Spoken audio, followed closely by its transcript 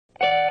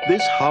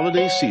This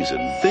holiday season,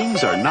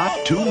 things are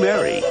not too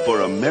merry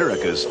for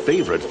America's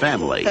favorite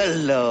family.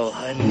 Hello,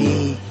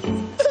 honey.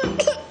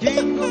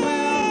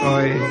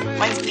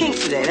 Mine's pink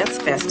today. That's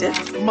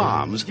festive.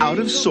 Mom's out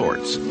of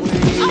sorts.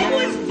 I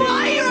was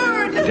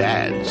fired!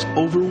 Dad's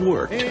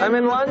overworked. I'm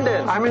in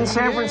London. I'm in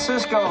San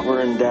Francisco.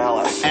 We're in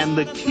Dallas. And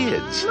the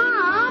kids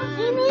Mom,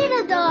 we need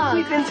a dog.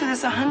 We've been through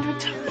this 100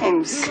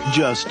 times.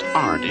 just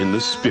aren't in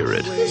the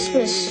spirit.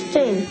 Christmas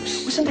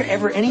stinks. Wasn't there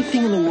ever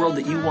anything in the world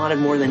that you wanted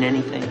more than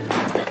anything?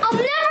 I'll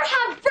never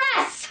have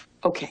breasts.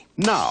 Okay.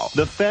 Now,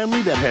 the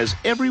family that has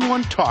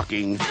everyone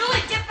talking Julie,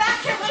 get back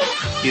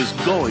here. is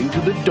going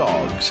to the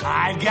dogs.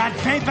 I got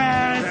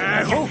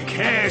papers. Who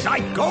cares? I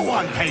go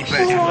on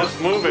papers. Let's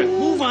move it.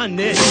 Move on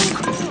this.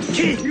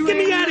 Keith, get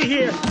me out of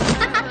here.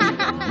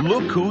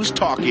 Look who's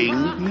talking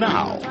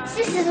now.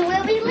 This is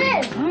where we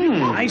live.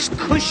 Nice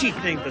cushy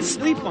thing to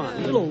sleep on. A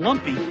little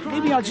lumpy.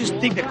 Maybe I'll just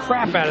dig the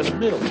crap out of the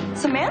middle.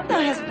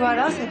 Samantha has brought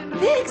us a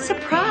big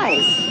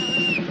surprise.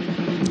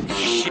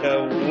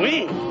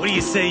 Wing. What do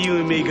you say you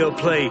and me go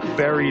play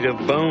bury the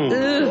bone? Look,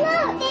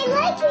 they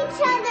like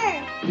each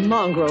other.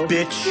 Mongrel.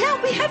 Bitch.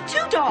 Now we have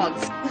 2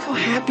 dogs. Look how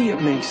happy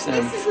it makes them.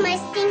 This is my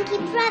stinky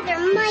brother,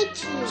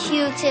 Mikey.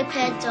 Q-tip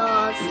head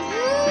dogs.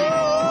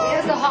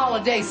 Here's the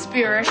holiday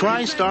spirit.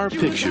 TriStar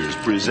Pictures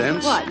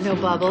presents What, no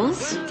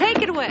bubbles?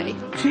 Take it away.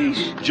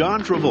 Jeez.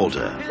 John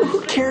Travolta,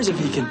 Who cares if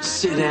he can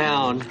sit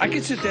down I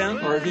can sit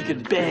down. or if he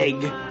could beg?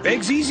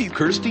 Beg's easy.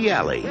 Kirstie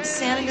Alley,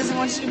 Santa doesn't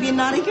want you to be a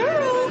naughty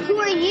girl. Who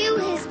are you,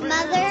 his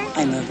mother?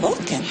 I'm a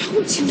Vulcan. How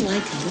would you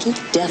like a little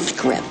death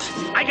grip?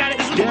 I got it.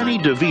 Danny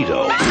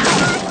DeVito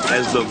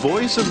as the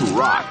voice of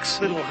Rocks,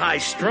 A little high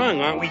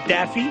strung, aren't we,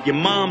 Daffy? Your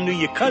mom knew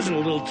your cousin a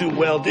little too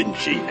well, didn't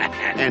she?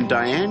 and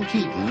Diane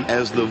Keaton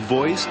as the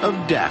voice of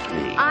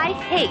Daphne. I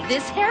hate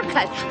this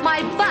haircut.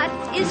 My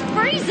butt is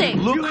freezing.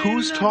 Look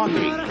who's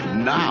talking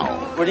now.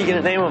 What are you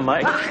gonna name him,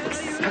 Mike?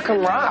 Rocks. How come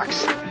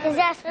Rocks? His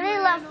ass really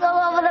left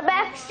all over the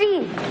back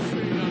seat.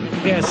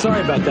 Yeah,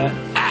 sorry about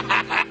that.